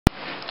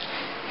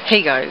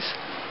Hey guys,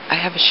 I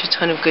have a shit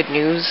ton of good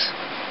news,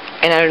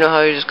 and I don't know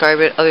how to describe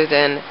it other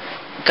than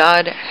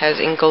God has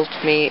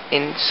engulfed me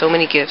in so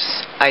many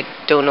gifts, I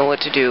don't know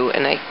what to do,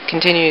 and I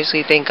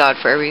continuously thank God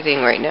for everything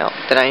right now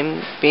that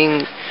I'm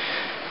being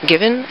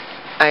given.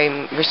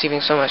 I'm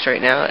receiving so much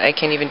right now, I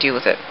can't even deal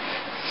with it.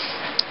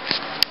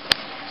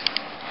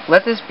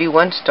 Let this be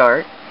one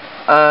start.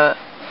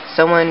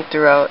 Someone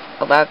threw out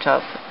a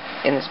laptop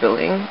in this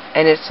building,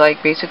 and it's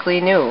like basically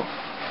new.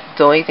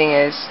 The only thing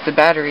is the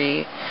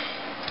battery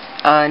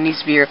needs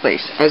to be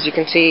replaced. As you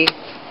can see,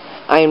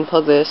 I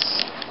unplugged this.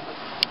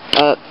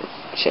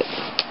 Shit.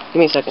 Give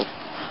me a second.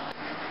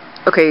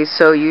 Okay,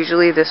 so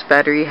usually this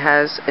battery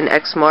has an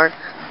X mark,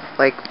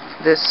 like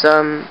this,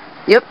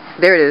 yep,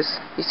 there it is.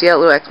 You see that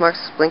little X mark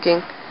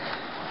blinking?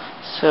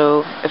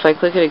 So, if I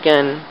click it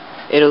again,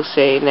 it'll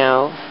say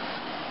now,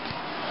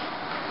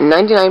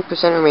 99%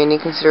 remaining,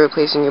 consider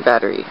replacing your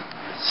battery.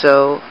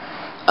 So,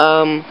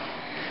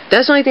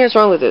 that's the only thing that's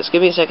wrong with this.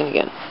 Give me a second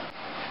again.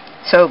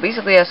 So,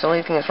 basically that's the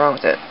only thing that's wrong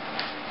with it.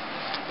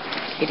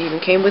 It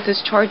even came with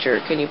this charger.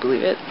 Can you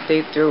believe it?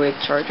 They threw away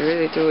the charger,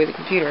 they threw away the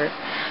computer.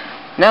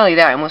 Not only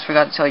that, I almost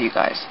forgot to tell you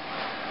guys.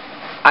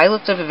 I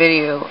looked up a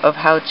video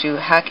of how to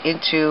hack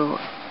into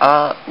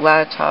a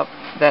laptop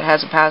that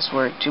has a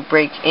password to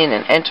break in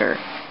and enter.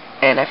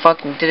 And I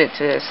fucking did it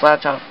to this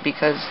laptop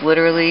because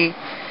literally,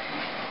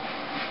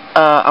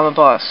 I'm a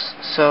boss.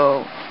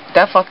 So,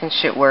 that fucking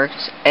shit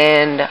worked.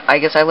 And I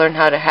guess I learned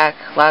how to hack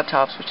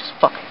laptops, which is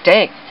fucking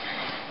dang.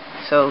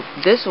 So,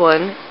 this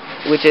one,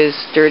 which is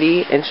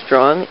sturdy and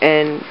strong,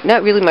 and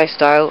not really my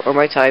style or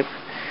my type,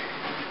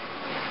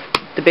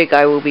 the big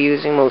guy will be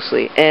using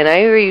mostly. And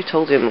I already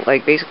told him,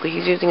 like, basically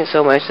he's using it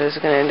so much that it's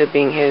going to end up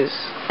being his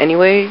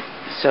anyway.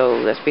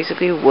 So that's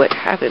basically what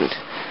happened.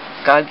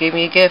 God gave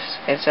me a gift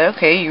and said,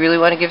 okay, you really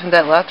want to give him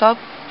that laptop?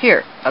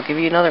 Here, I'll give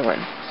you another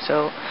one.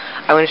 So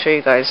I want to show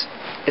you guys.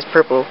 It's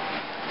purple.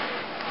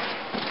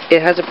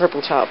 It has a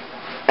purple top.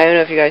 I don't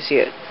know if you guys see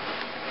it.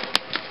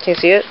 Can you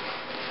see it?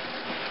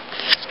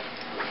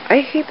 I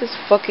hate this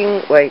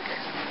fucking, like,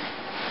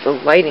 the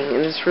lighting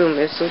in this room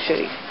is so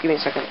shitty. Give me a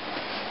second.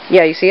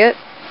 Yeah, you see it?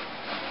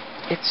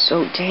 It's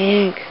so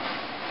dank.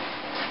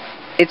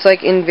 It's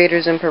like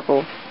Invaders in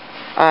purple.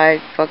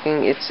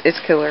 It's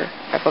killer.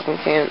 I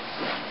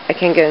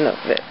can't get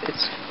enough of it.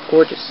 It's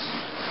gorgeous.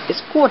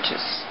 It's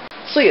gorgeous.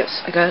 So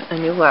yes, I got a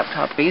new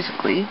laptop,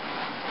 basically.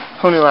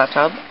 Whole new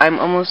laptop. I'm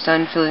almost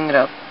done filling it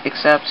up,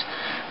 except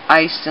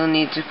I still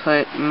need to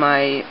put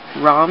my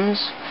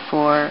ROMs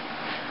for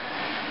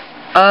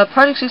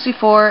Project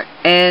 64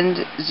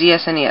 and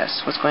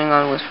ZSNES. What's going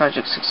on with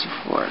Project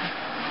 64?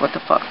 What the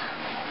fuck?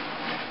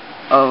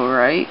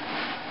 Alright.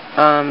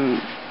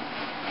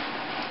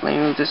 Let me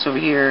move this over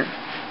here.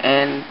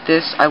 And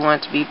this I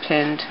want to be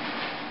pinned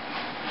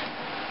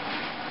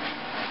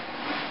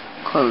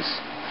close.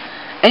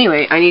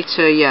 Anyway, I need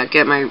to,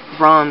 get my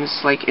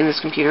ROMs, like, in this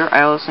computer.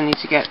 I also need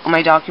to get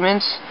my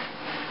documents.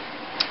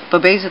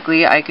 But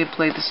basically, I could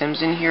play The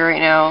Sims in here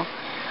right now.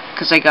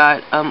 Because I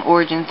got,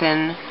 Origin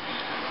Thin.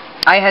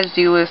 I had to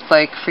deal with,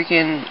 like,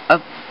 freaking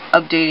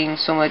updating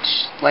so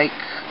much, like,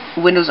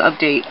 Windows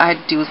Update. I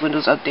had to deal with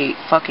Windows Update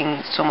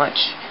fucking so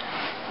much.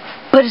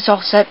 But it's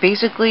all set,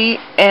 basically,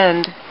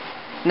 and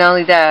not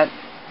only that,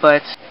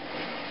 but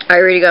I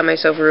already got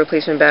myself a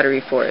replacement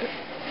battery for it.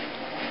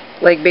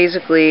 Like,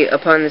 basically,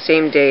 upon the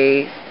same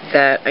day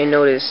that I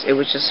noticed it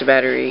was just a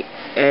battery,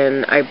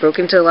 and I broke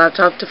into the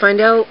laptop to find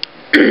out,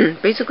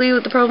 basically,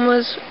 what the problem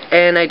was,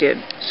 and I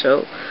did,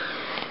 so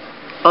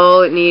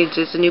all it needs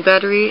is a new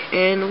battery,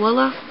 and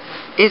voila,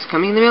 it's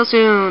coming in the mail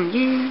soon.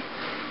 Yay!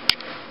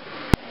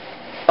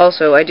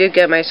 Also, I did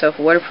get myself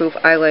a waterproof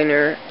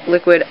eyeliner,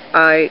 liquid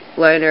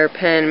eyeliner,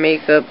 pen,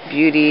 makeup,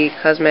 beauty,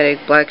 cosmetic,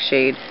 black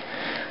shade.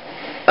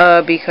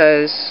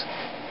 Because,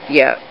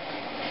 yeah,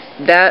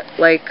 that,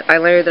 like,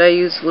 eyeliner that I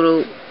use,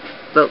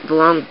 the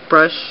long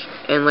brush,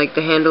 and, like,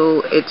 the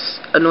handle, it's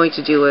annoying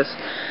to deal with.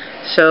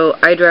 So,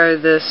 I'd rather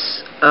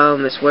this,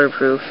 it's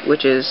waterproof,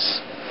 which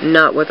is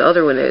not what the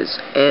other one is,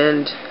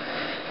 and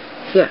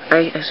yeah,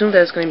 I assume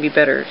that's going to be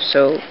better,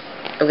 so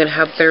I'm going to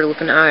have better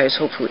looking eyes,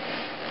 hopefully.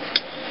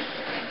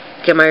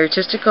 Get my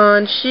artistic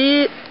on,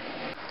 shit.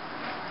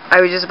 I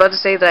was just about to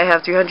say that I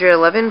have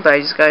 311, but I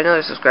just got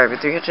another subscriber,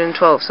 312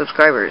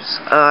 subscribers.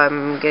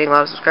 I'm getting a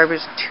lot of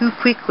subscribers too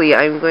quickly.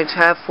 I'm going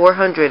to have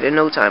 400 in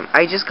no time.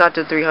 I just got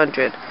to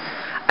 300.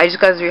 I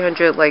just got to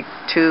 300 like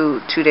two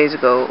days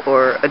ago,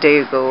 or a day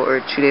ago,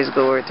 or 2 days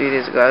ago, or 3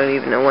 days ago, I don't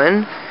even know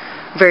when.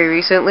 Very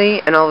recently,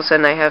 and all of a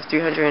sudden I have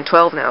 312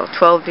 now,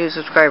 12 new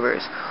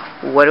subscribers.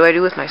 What do I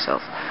do with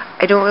myself?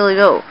 I don't really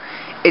know.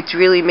 It's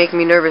really making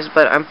me nervous,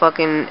 but I'm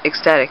fucking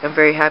ecstatic. I'm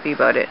very happy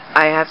about it.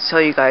 I have to tell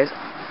you guys,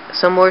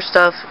 some more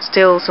stuff,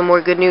 still some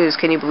more good news.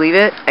 Can you believe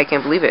it? I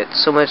can't believe it.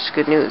 So much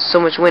good news, so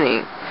much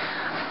winning.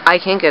 I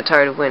can't get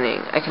tired of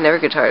winning. I can never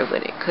get tired of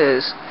winning,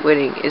 because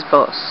winning is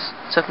boss.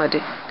 Suck my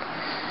dick.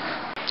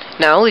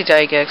 Not only did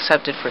I get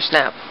accepted for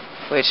Snap,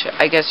 which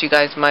I guess you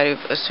guys might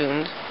have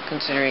assumed,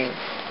 considering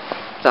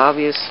the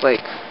obvious, like,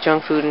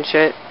 junk food and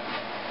shit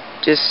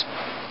just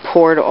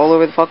poured all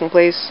over the fucking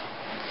place.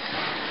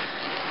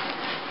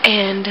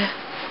 And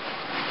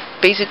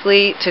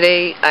basically,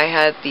 today I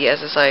had the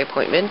SSI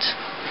appointment,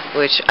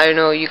 which I don't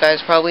know, you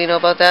guys probably know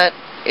about that.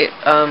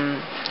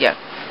 Yeah.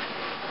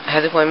 I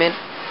had the appointment,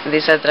 and they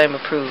said that I'm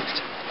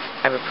approved.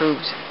 I'm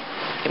approved.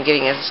 I'm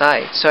getting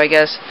SSI. So I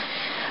guess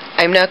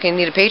I'm not going to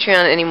need a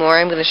Patreon anymore.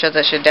 I'm going to shut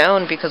that shit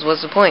down, because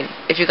what's the point?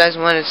 If you guys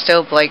want to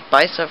still, like,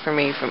 buy stuff from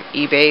me from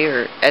eBay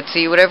or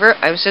Etsy or whatever,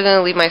 I'm still going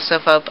to leave my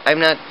stuff up. I'm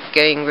not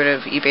getting rid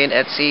of eBay and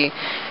Etsy,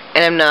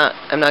 and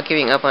I'm not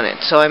giving up on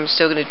it. So I'm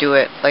still going to do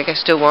it. Like, I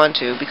still want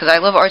to, because I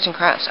love arts and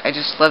crafts. I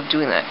just love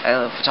doing that. I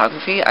love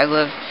photography. I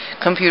love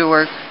computer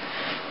work.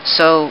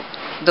 So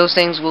those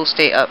things will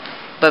stay up,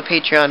 but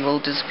Patreon will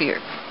disappear.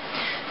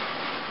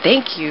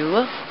 Thank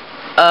you,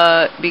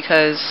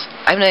 because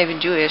I'm not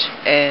even Jewish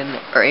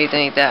or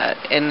anything like that,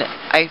 and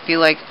I feel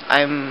like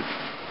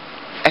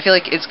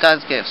it's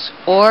God's gifts.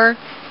 Or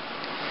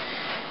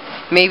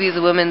maybe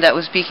the woman that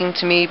was speaking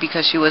to me,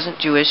 because she wasn't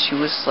Jewish, she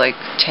was like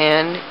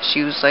tan,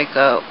 she was like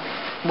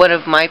one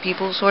of my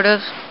people, sort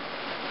of.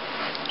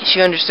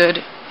 She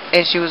understood,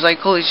 and she was like,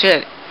 holy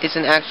shit, it's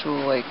an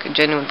actual, like, a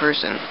genuine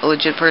person, a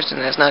legit person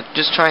that's not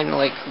just trying to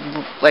like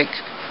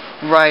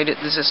ride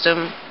the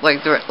system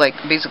like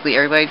basically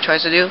everybody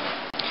tries to do.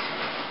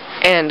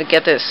 And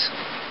get this,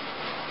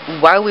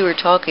 while we were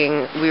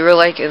talking, we were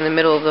like in the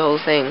middle of the whole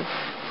thing.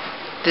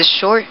 This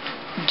short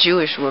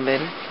Jewish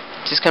woman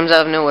just comes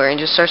out of nowhere and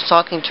just starts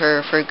talking to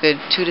her for a good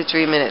 2 to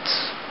 3 minutes.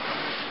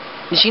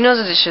 And she knows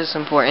that this shit is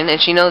important,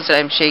 and she knows that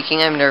I'm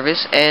shaking, I'm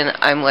nervous, and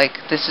I'm like,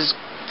 this is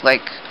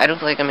like, I don't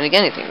feel like I'm gonna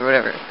get anything or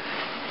whatever.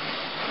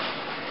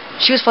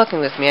 She was fucking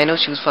with me. I know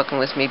she was fucking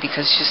with me,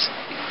 because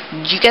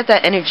you get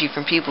that energy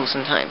from people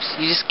sometimes.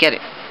 You just get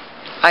it.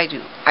 I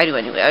do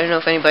anyway. I don't know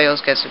if anybody else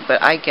gets it,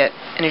 but I get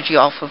energy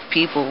off of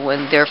people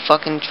when they're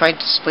fucking trying to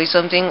display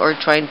something, or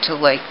trying to,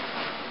 like,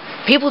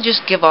 people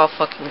just give off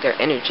fucking their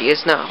energy.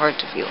 It's not hard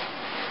to feel.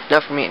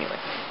 Not for me anyway.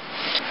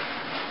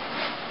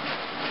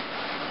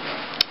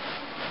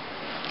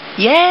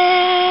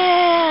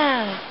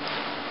 Yeah!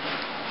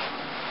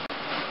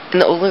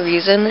 And the only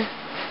reason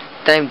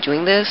that I'm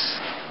doing this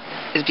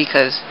is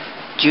because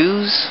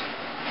Jews,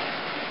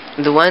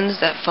 the ones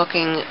that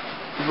fucking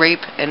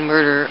rape and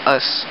murder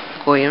us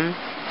goyim,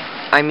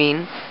 I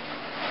mean,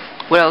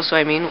 what else do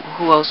I mean?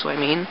 Who else do I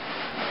mean?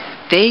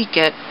 They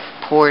get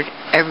poured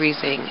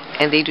everything,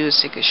 and they do the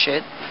sickest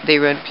shit. They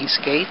run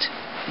Pizzagate.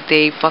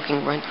 They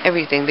fucking run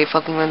everything. They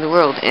fucking run the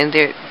world, and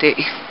they're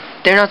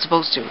not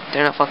supposed to.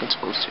 They're not fucking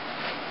supposed to.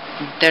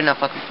 They're not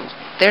fucking supposed to.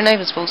 They're not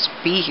even supposed to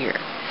be here.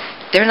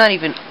 They're not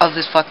even of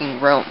this fucking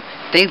realm.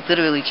 They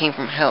literally came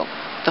from hell.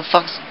 The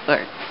fuck's...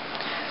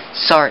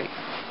 Sorry.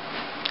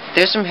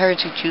 There's some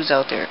heretic Jews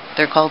out there.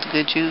 They're called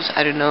good Jews.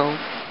 I don't know.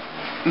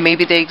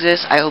 Maybe they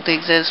exist. I hope they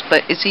exist.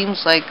 But it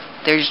seems like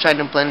they're just trying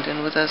to blend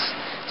in with us.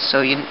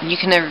 So you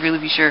can never really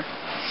be sure.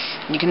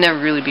 You can never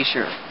really be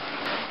sure.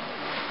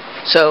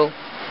 So,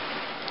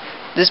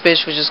 this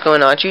bitch was just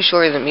going on. She's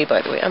shorter than me,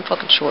 by the way. I'm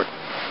fucking short.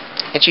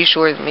 And she's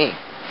shorter than me.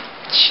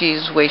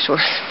 She's way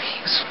shorter than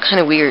me. It's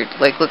kind of weird,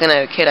 like, looking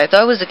at a kid. I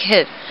thought it was a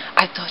kid.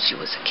 I thought she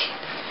was a kid.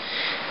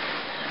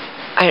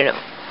 I don't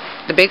know.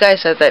 The big guy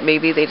said that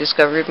maybe they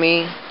discovered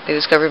me. They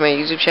discovered my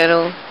YouTube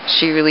channel.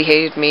 She really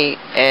hated me,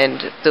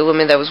 and the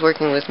woman that was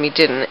working with me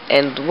didn't.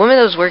 And the woman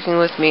that was working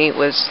with me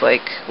was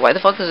like, why the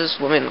fuck is this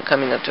woman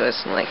coming up to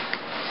us and, like,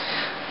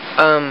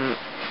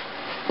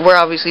 we're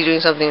obviously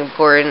doing something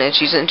important, and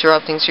she's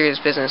interrupting serious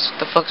business. What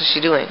the fuck is she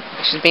doing?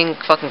 She's being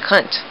a fucking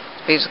cunt.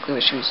 Basically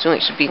what she was doing.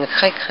 She's being a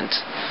kike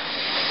cunt.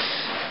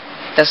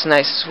 That's the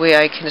nicest way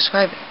I can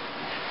describe it.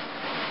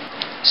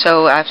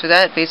 So after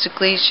that,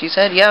 basically, she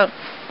said, yeah,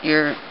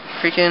 you're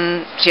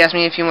freaking... She asked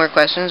me a few more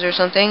questions or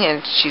something,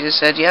 and she just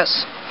said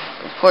yes.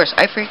 Of course.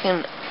 I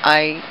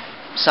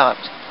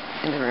sobbed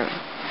in the room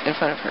in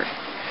front of her.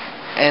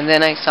 And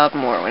then I sobbed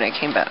more when I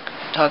came back,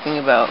 talking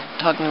about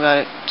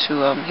it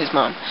to his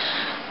mom.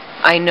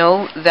 I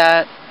know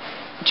that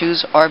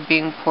Jews are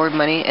being poured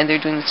money, and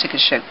they're doing the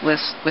sickest shit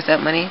with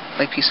that money,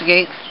 like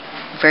Pizzagate.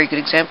 Very good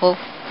example.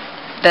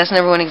 That's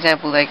number one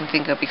example that I can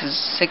think of, because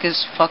it's the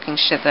sickest fucking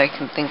shit that I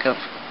can think of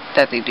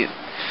that they do.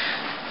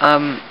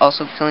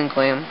 Also killing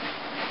goyim,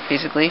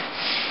 basically.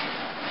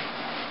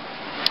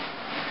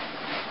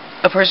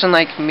 A person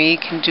like me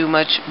can do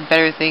much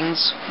better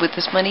things with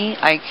this money.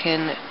 I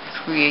can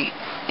create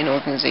an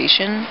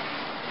organization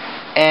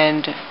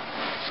and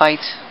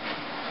fight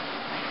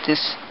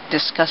this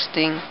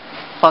disgusting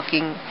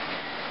fucking...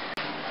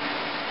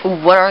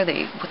 What are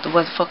they? What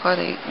the fuck are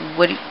they?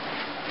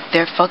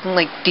 They're fucking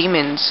like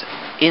demons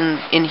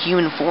in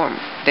human form.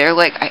 They're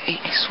like,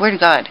 I swear to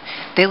God,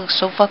 they look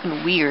so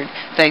fucking weird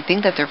that I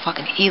think that they're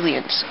fucking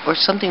aliens or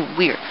something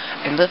weird.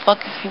 I don't know where the fuck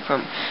it came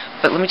from.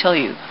 But let me tell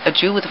you, a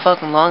Jew with a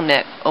fucking long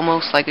neck,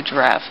 almost like a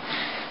giraffe.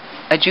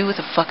 A Jew with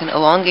a fucking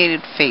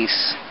elongated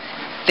face.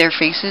 Their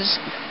faces,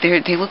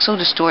 they look so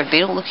distorted. They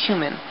don't look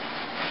human.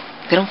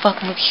 They don't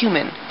fucking look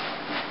human.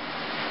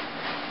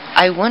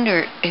 I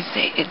wonder if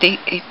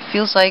it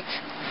feels like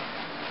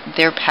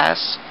their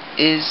past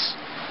is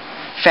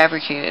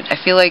fabricated. I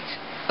feel like,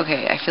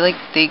 okay, I feel like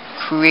they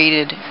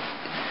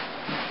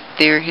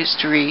their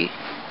history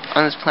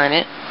on this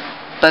planet,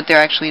 but they're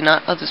actually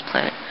not of this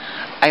planet.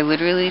 I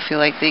literally feel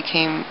like they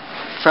came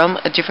from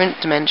a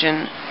different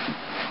dimension,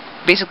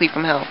 basically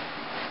from hell.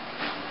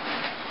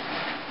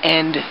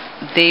 And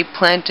they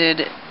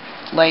planted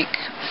like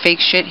fake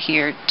shit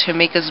here to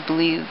make us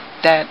believe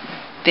that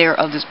they're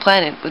of this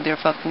planet, but they're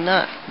fucking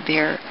not.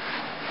 They're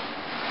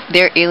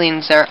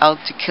aliens that are out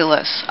to kill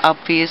us,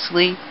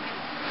 obviously.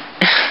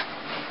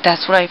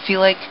 That's what I feel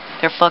like.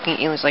 They're fucking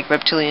aliens, like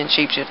reptilian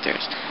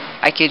shapeshifters.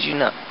 I kid you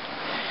not.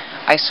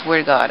 I swear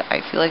to God, I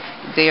feel like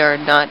they are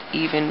not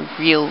even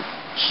real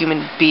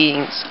human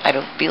beings. I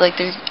don't feel like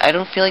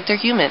they're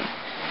human.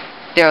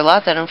 There are a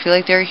lot that I don't feel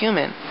like they're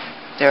human.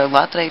 There are a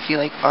lot that I feel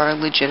like are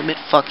legitimate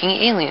fucking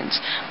aliens.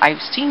 I've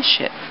seen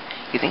shit.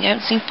 You think I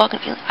haven't seen fucking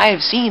aliens? I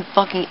have seen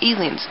fucking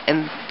aliens,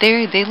 and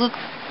they're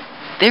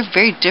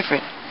very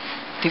different.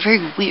 They're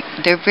very weird.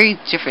 They're very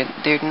different.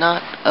 They're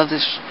not of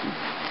this.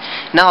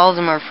 Not all of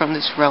them are from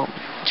this realm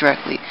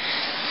directly.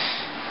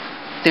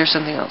 There's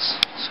something else.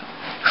 So,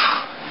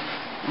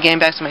 getting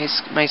back to my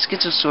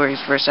schizo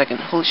stories for a second.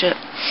 Holy shit.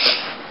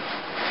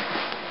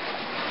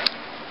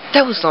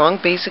 That was long,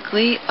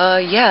 basically.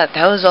 Yeah,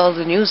 that was all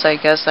the news, I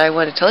guess, that I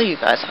wanted to tell you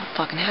guys. I'm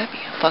fucking happy.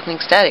 I'm fucking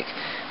ecstatic.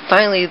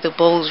 Finally, the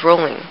ball is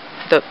rolling.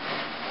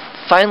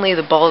 Finally,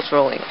 the ball is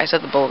rolling. I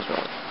said the ball is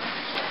rolling.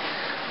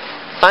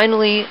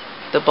 Finally,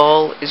 the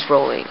ball is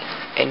rolling,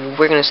 and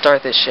we're gonna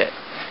start this shit.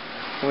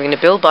 We're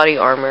gonna build body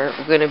armor.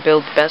 We're gonna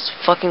build the best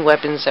fucking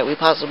weapons that we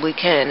possibly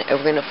can, and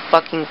we're gonna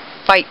fucking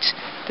fight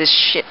this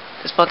shit,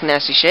 this fucking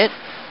nasty shit.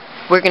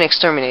 We're gonna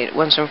exterminate it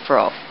once and for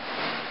all.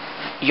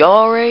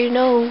 Y'all already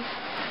know.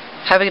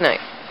 Have a good night.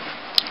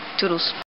 Toodles.